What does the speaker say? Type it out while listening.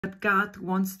that God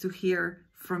wants to hear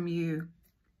from you.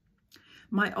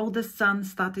 My oldest son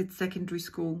started secondary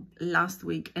school last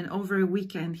week, and over a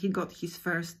weekend he got his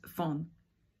first phone.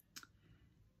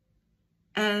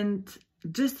 And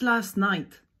just last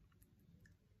night,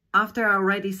 after I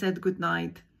already said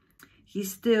goodnight, he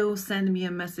still sent me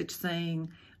a message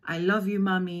saying, "I love you,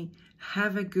 mommy.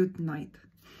 Have a good night."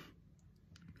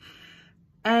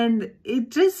 And it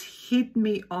just hit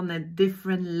me on a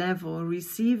different level,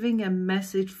 receiving a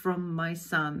message from my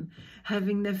son,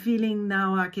 having the feeling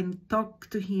now I can talk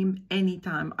to him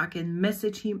anytime, I can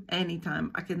message him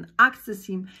anytime, I can access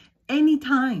him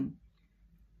anytime.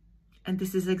 And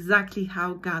this is exactly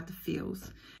how God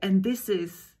feels. And this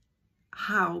is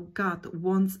how God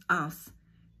wants us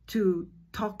to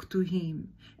talk to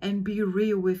him and be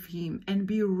real with him and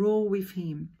be raw with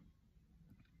him.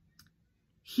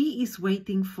 He is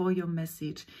waiting for your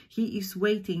message. He is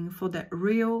waiting for that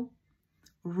real,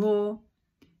 raw,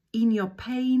 in your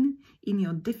pain, in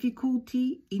your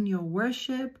difficulty, in your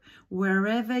worship,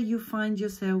 wherever you find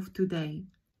yourself today.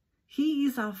 He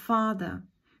is our Father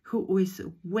who is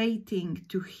waiting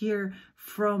to hear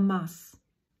from us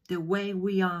the way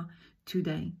we are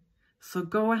today. So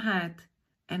go ahead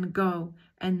and go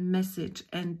and message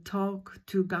and talk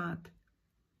to God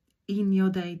in your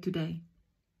day today.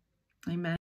 Amen.